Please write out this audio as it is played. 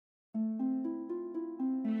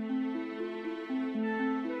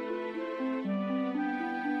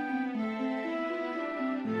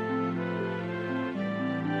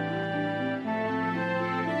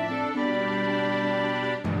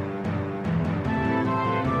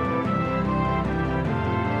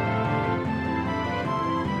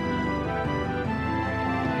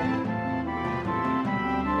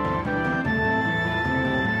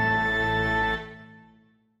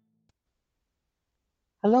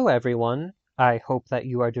Hello, everyone. I hope that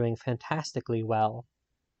you are doing fantastically well.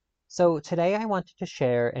 So, today I wanted to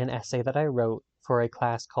share an essay that I wrote for a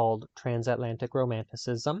class called Transatlantic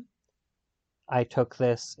Romanticism. I took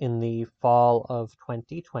this in the fall of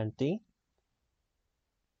 2020.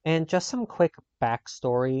 And just some quick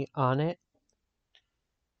backstory on it.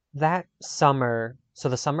 That summer, so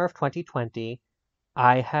the summer of 2020,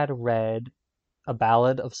 I had read A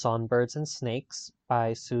Ballad of Songbirds and Snakes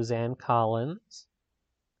by Suzanne Collins.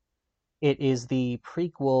 It is the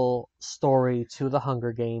prequel story to The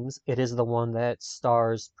Hunger Games. It is the one that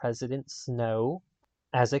stars President Snow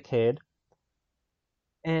as a kid.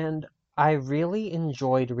 And I really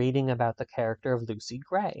enjoyed reading about the character of Lucy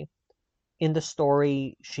Gray. In the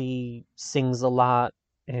story, she sings a lot,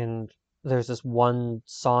 and there's this one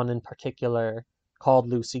song in particular called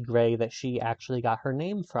Lucy Gray that she actually got her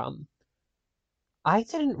name from. I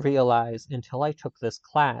didn't realize until I took this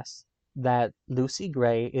class that Lucy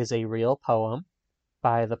Gray is a real poem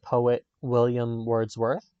by the poet William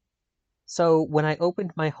Wordsworth. So when I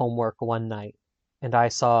opened my homework one night and I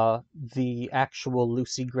saw the actual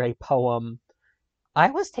Lucy Gray poem, I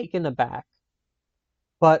was taken aback,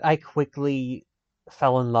 but I quickly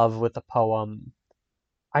fell in love with the poem.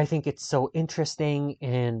 I think it's so interesting,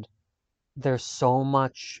 and there's so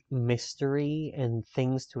much mystery and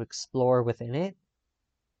things to explore within it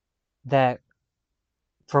that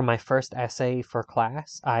for my first essay for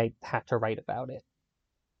class, I had to write about it.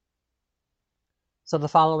 So the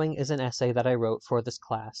following is an essay that I wrote for this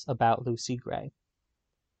class about Lucy Gray.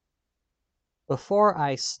 Before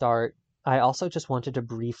I start, I also just wanted to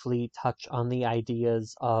briefly touch on the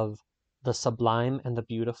ideas of the sublime and the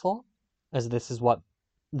beautiful, as this is what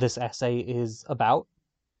this essay is about.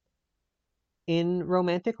 In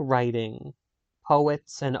Romantic writing,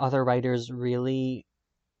 poets and other writers really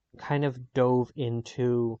kind of dove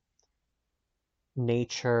into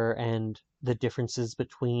nature and the differences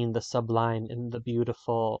between the sublime and the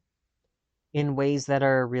beautiful in ways that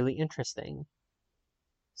are really interesting.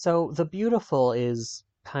 So the beautiful is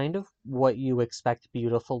kind of what you expect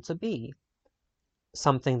beautiful to be.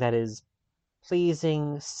 Something that is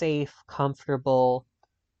pleasing, safe, comfortable.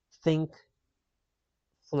 Think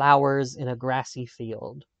flowers in a grassy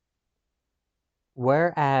field.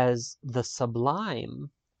 Whereas the sublime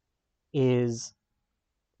is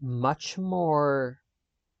much more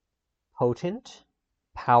potent,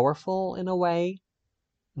 powerful in a way.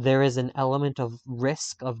 There is an element of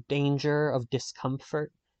risk, of danger, of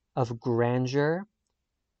discomfort, of grandeur.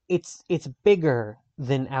 It's bigger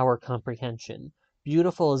than our comprehension.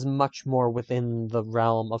 Beautiful is much more within the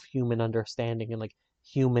realm of human understanding and like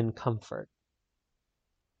human comfort.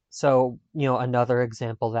 So, another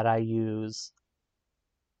example that I use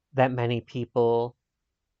that many people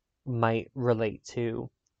might relate to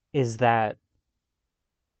is that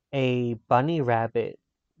a bunny rabbit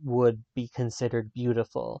would be considered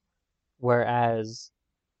beautiful, whereas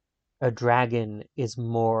a dragon is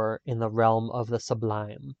more in the realm of the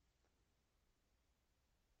sublime.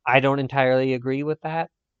 I don't entirely agree with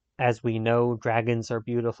that. As we know, dragons are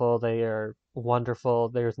beautiful, they are wonderful,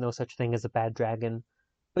 there's no such thing as a bad dragon.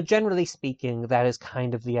 But generally speaking, that is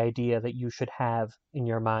kind of the idea that you should have in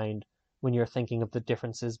your mind when you're thinking of the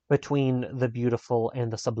differences between the beautiful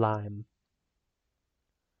and the sublime.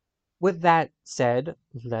 With that said,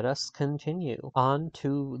 let us continue on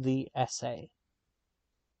to the essay.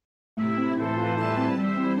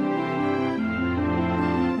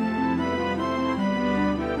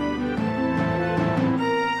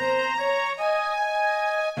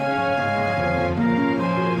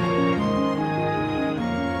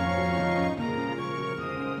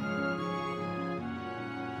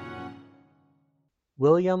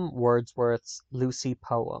 William Wordsworth's Lucy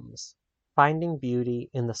Poems, Finding Beauty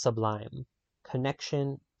in the Sublime,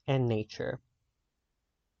 Connection and Nature.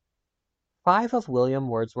 5 of William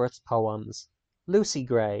Wordsworth's poems. Lucy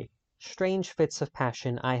Gray, strange fits of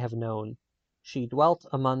passion I have known. She dwelt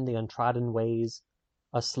among the untrodden ways,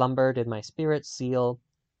 a slumber did my spirit seal,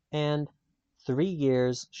 and 3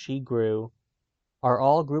 years she grew, are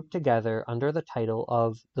all grouped together under the title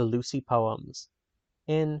of The Lucy Poems,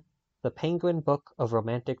 in the Penguin Book of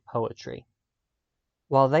Romantic Poetry.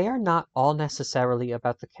 While they are not all necessarily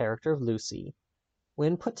about the character of Lucy,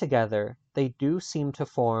 when put together, they do seem to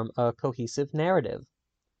form a cohesive narrative.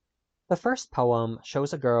 The first poem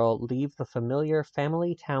shows a girl leave the familiar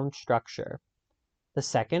family town structure. The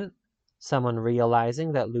second, someone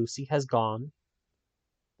realizing that Lucy has gone.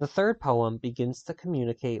 The third poem begins to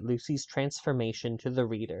communicate Lucy's transformation to the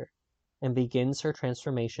reader, and begins her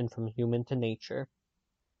transformation from human to nature.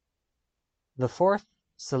 The fourth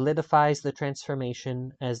solidifies the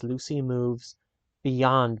transformation as Lucy moves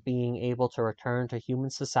beyond being able to return to human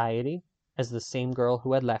society as the same girl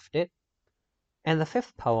who had left it. And the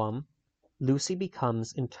fifth poem, Lucy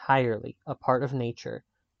becomes entirely a part of nature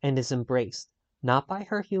and is embraced not by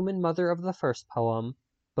her human mother of the first poem,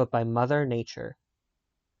 but by Mother Nature.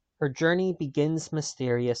 Her journey begins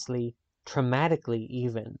mysteriously, traumatically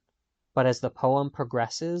even, but as the poem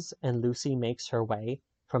progresses and Lucy makes her way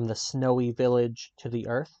from the snowy village to the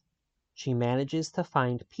earth, she manages to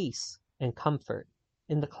find peace and comfort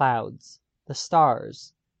in the clouds, the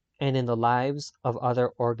stars, and in the lives of other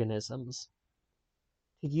organisms.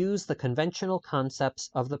 To use the conventional concepts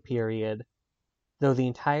of the period, though the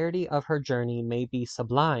entirety of her journey may be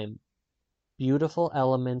sublime, beautiful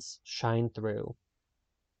elements shine through.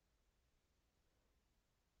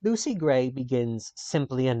 Lucy Gray begins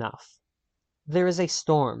simply enough. There is a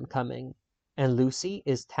storm coming, and Lucy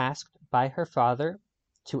is tasked by her father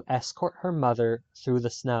to escort her mother through the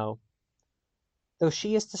snow. Though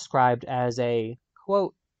she is described as a,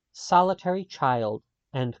 quote, solitary child,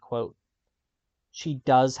 end quote, she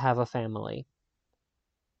does have a family.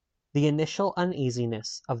 The initial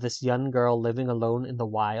uneasiness of this young girl living alone in the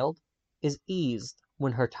wild is eased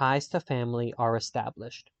when her ties to family are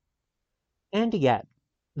established. And yet,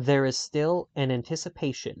 there is still an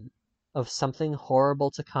anticipation of something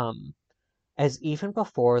horrible to come, as even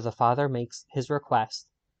before the father makes his request,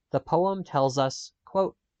 the poem tells us,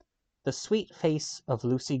 quote, the sweet face of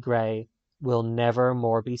Lucy Gray will never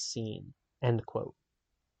more be seen, end quote.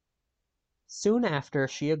 Soon after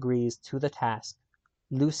she agrees to the task,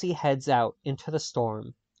 Lucy heads out into the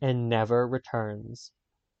storm and never returns.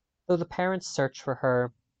 Though the parents search for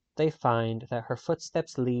her, they find that her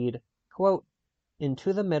footsteps lead, quote,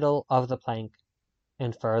 into the middle of the plank,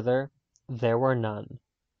 and further there were none,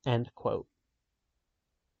 end quote.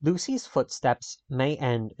 Lucy's footsteps may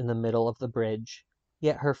end in the middle of the bridge,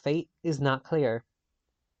 yet her fate is not clear.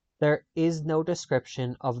 There is no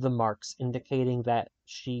description of the marks indicating that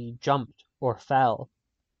she jumped or fell.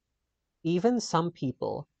 Even some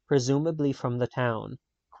people, presumably from the town,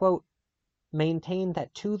 quote, maintain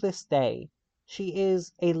that to this day she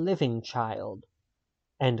is a living child,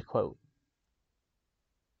 end quote.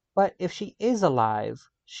 But if she is alive,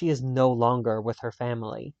 she is no longer with her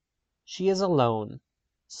family. She is alone.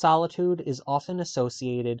 Solitude is often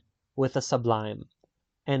associated with the sublime,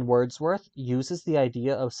 and Wordsworth uses the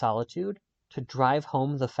idea of solitude to drive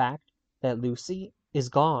home the fact that Lucy is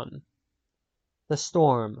gone. The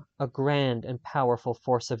storm, a grand and powerful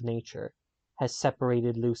force of nature, has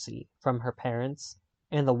separated Lucy from her parents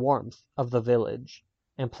and the warmth of the village,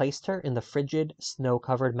 and placed her in the frigid,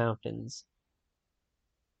 snow-covered mountains.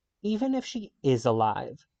 Even if she is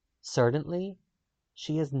alive, certainly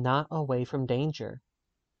she is not away from danger.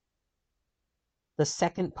 The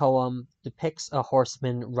second poem depicts a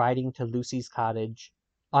horseman riding to Lucy's cottage,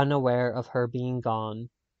 unaware of her being gone.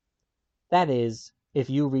 That is, if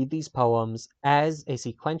you read these poems as a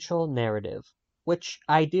sequential narrative, which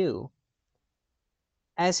I do.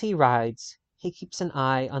 As he rides, he keeps an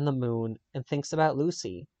eye on the moon and thinks about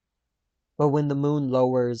Lucy. But when the moon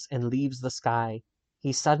lowers and leaves the sky,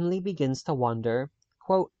 he suddenly begins to wonder,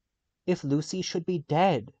 quote, if Lucy should be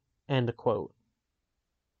dead, end quote.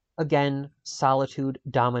 Again, solitude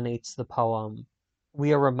dominates the poem.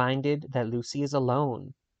 We are reminded that Lucy is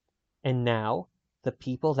alone, and now the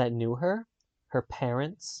people that knew her, her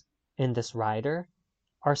parents, and this rider,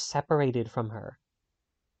 are separated from her.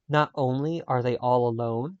 Not only are they all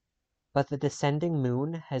alone, but the descending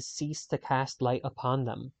moon has ceased to cast light upon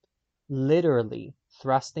them, literally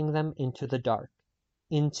thrusting them into the dark,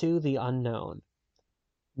 into the unknown.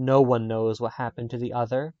 No one knows what happened to the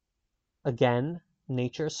other. Again,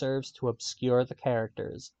 nature serves to obscure the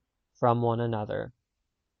characters from one another.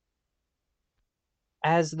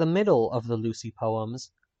 As the middle of the Lucy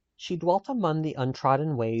poems, She Dwelt Among the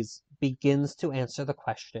Untrodden Ways begins to answer the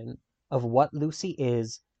question of what Lucy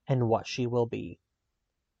is and what she will be.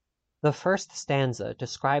 The first stanza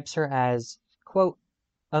describes her as, quote,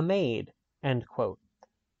 a maid, end quote,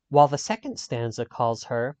 while the second stanza calls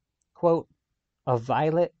her, quote, a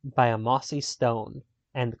violet by a mossy stone,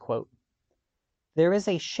 end quote. There is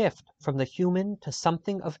a shift from the human to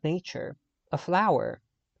something of nature, a flower.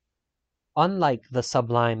 Unlike the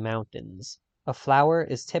sublime mountains, a flower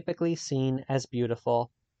is typically seen as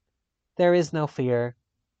beautiful. There is no fear,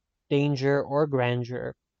 danger, or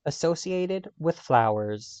grandeur associated with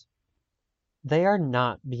flowers. They are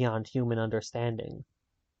not beyond human understanding.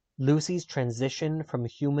 Lucy's transition from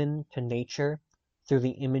human to nature through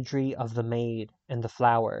the imagery of the maid and the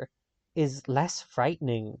flower is less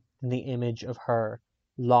frightening than the image of her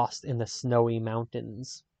lost in the snowy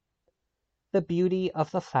mountains. The beauty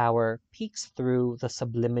of the flower peeks through the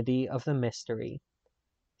sublimity of the mystery.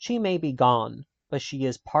 She may be gone, but she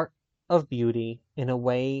is part of beauty in a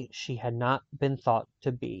way she had not been thought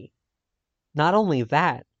to be. Not only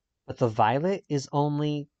that, but the violet is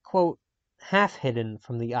only, quote, half hidden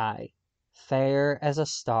from the eye, fair as a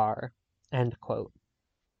star, end quote.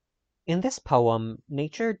 In this poem,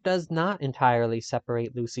 nature does not entirely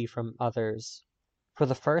separate Lucy from others. For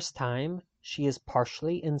the first time, she is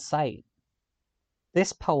partially in sight.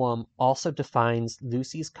 This poem also defines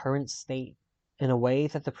Lucy's current state in a way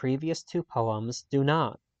that the previous two poems do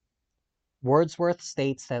not. Wordsworth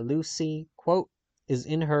states that Lucy, quote, is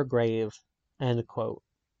in her grave, end quote.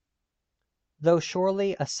 Though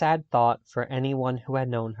surely a sad thought for anyone who had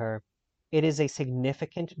known her, it is a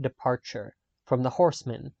significant departure from the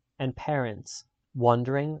horsemen and parents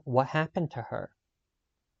wondering what happened to her.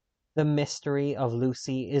 The mystery of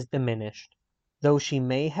Lucy is diminished. Though she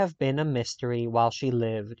may have been a mystery while she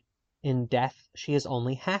lived, in death she is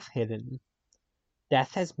only half hidden.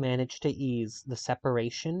 Death has managed to ease the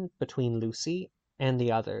separation between Lucy and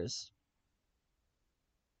the others.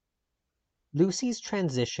 Lucy's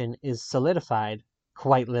transition is solidified,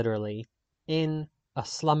 quite literally, in "A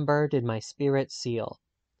slumber did my spirit seal."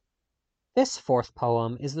 This fourth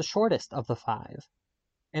poem is the shortest of the five,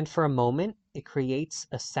 and for a moment it creates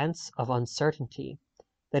a sense of uncertainty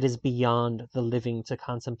that is beyond the living to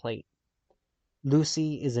contemplate.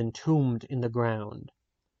 Lucy is entombed in the ground.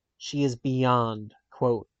 She is beyond,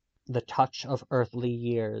 quote, the touch of earthly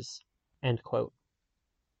years, end quote.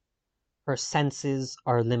 Her senses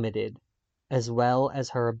are limited, as well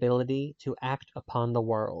as her ability to act upon the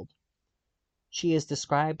world. She is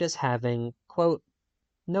described as having, quote,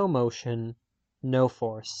 no motion, no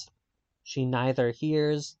force. She neither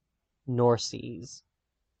hears nor sees,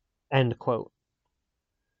 end quote.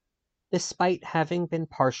 Despite having been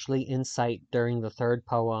partially in sight during the third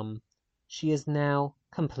poem, she is now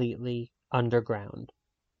completely underground,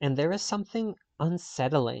 and there is something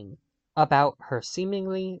unsettling about her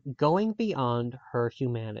seemingly going beyond her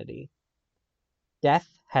humanity.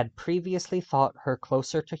 Death had previously thought her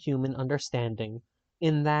closer to human understanding,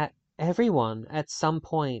 in that everyone at some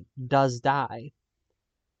point does die.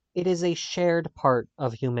 It is a shared part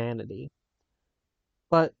of humanity.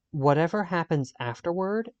 But whatever happens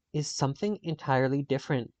afterward is something entirely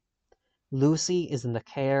different. Lucy is in the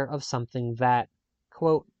care of something that,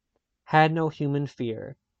 quote, had no human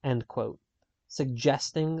fear, end quote,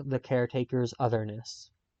 suggesting the caretaker's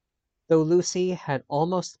otherness. Though Lucy had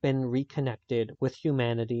almost been reconnected with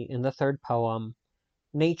humanity in the third poem,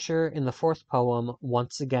 nature in the fourth poem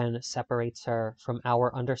once again separates her from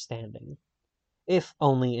our understanding, if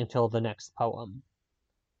only until the next poem.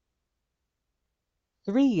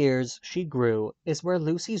 3 years she grew is where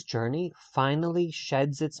Lucy's journey finally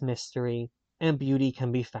sheds its mystery and beauty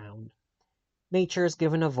can be found. Nature is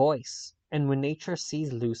given a voice, and when nature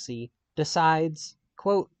sees Lucy, decides,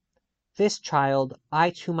 quote, this child I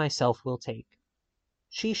to myself will take.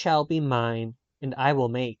 She shall be mine, and I will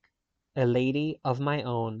make a lady of my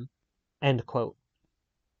own, end quote.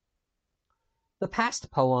 The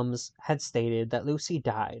past poems had stated that Lucy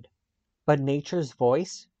died, but nature's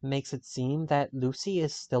voice makes it seem that Lucy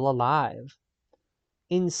is still alive.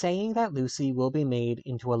 In saying that Lucy will be made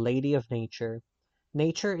into a lady of nature,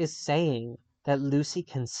 nature is saying that Lucy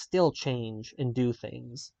can still change and do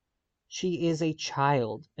things. She is a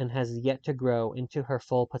child and has yet to grow into her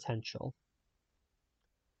full potential.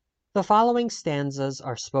 The following stanzas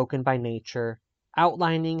are spoken by nature,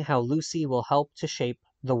 outlining how Lucy will help to shape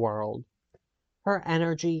the world. Her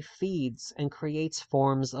energy feeds and creates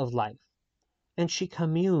forms of life, and she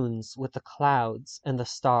communes with the clouds and the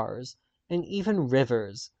stars and even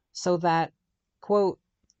rivers, so that, quote,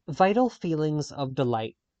 vital feelings of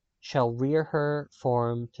delight shall rear her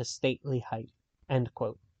form to stately height, end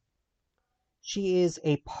quote. She is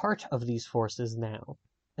a part of these forces now,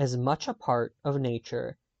 as much a part of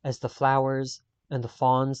nature as the flowers and the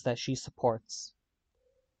fawns that she supports.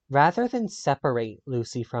 Rather than separate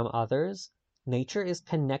Lucy from others, nature is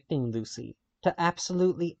connecting Lucy to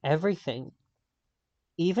absolutely everything.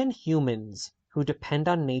 Even humans who depend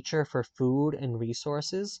on nature for food and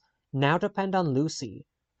resources now depend on Lucy,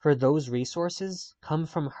 for those resources come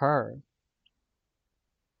from her.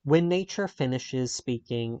 When nature finishes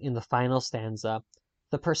speaking in the final stanza,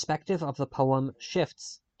 the perspective of the poem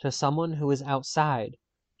shifts to someone who is outside,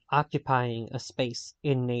 occupying a space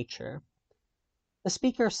in nature. The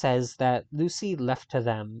speaker says that Lucy left to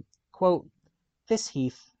them, quote, this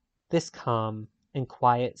heath, this calm and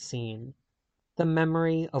quiet scene, the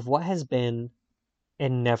memory of what has been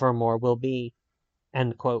and never more will be,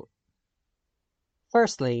 end quote.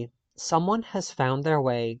 Firstly, someone has found their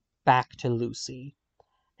way back to Lucy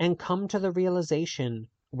and come to the realization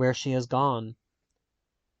where she has gone.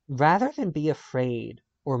 Rather than be afraid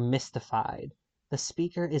or mystified, the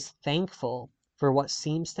speaker is thankful for what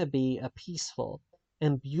seems to be a peaceful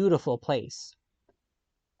and beautiful place.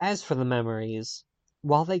 As for the memories,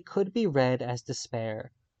 while they could be read as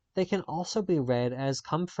despair, they can also be read as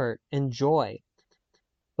comfort and joy.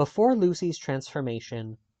 Before Lucy's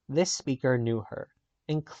transformation, this speaker knew her,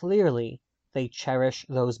 and clearly they cherish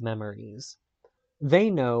those memories. They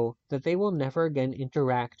know that they will never again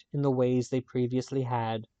interact in the ways they previously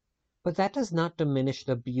had, but that does not diminish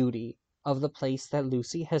the beauty of the place that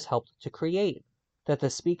Lucy has helped to create, that the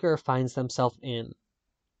speaker finds themselves in.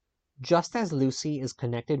 Just as Lucy is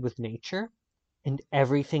connected with nature and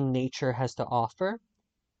everything nature has to offer,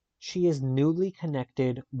 she is newly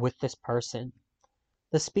connected with this person.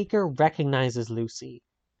 The speaker recognizes Lucy,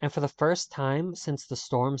 and for the first time since the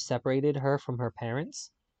storm separated her from her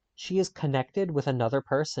parents, she is connected with another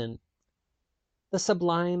person. The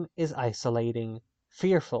sublime is isolating,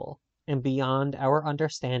 fearful, and beyond our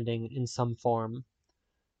understanding in some form.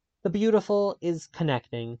 The beautiful is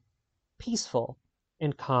connecting, peaceful,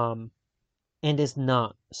 and calm, and is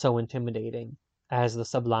not so intimidating as the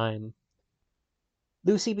sublime.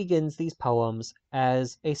 Lucy begins these poems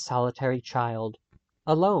as a solitary child,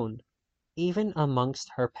 alone, even amongst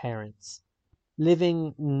her parents,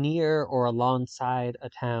 living near or alongside a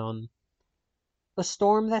town. The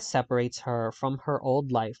storm that separates her from her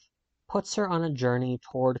old life puts her on a journey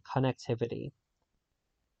toward connectivity.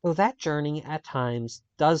 Though that journey at times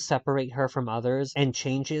does separate her from others and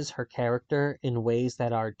changes her character in ways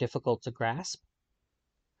that are difficult to grasp,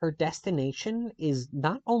 her destination is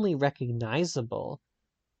not only recognizable,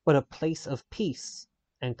 but a place of peace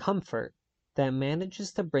and comfort that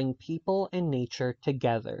manages to bring people and nature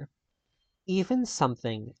together. Even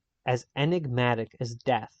something as enigmatic as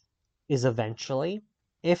death is eventually,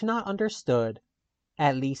 if not understood,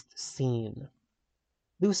 at least seen.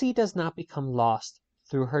 Lucy does not become lost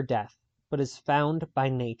through her death, but is found by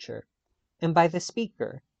nature, and by the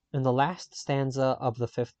speaker in the last stanza of the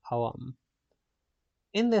fifth poem.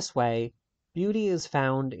 In this way, beauty is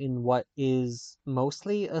found in what is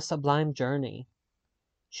mostly a sublime journey.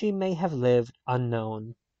 She may have lived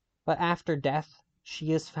unknown, but after death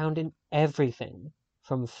she is found in everything,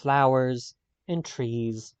 from flowers and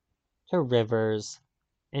trees to rivers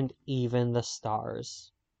and even the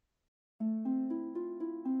stars.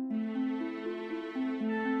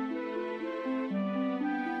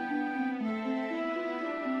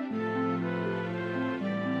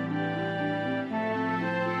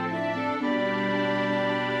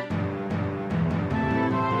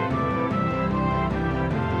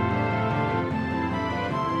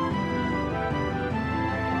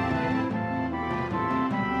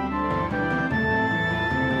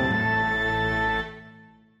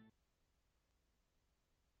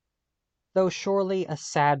 Though surely a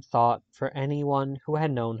sad thought for anyone who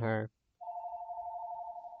had known her.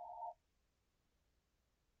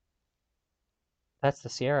 That's the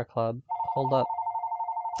Sierra Club. Hold up.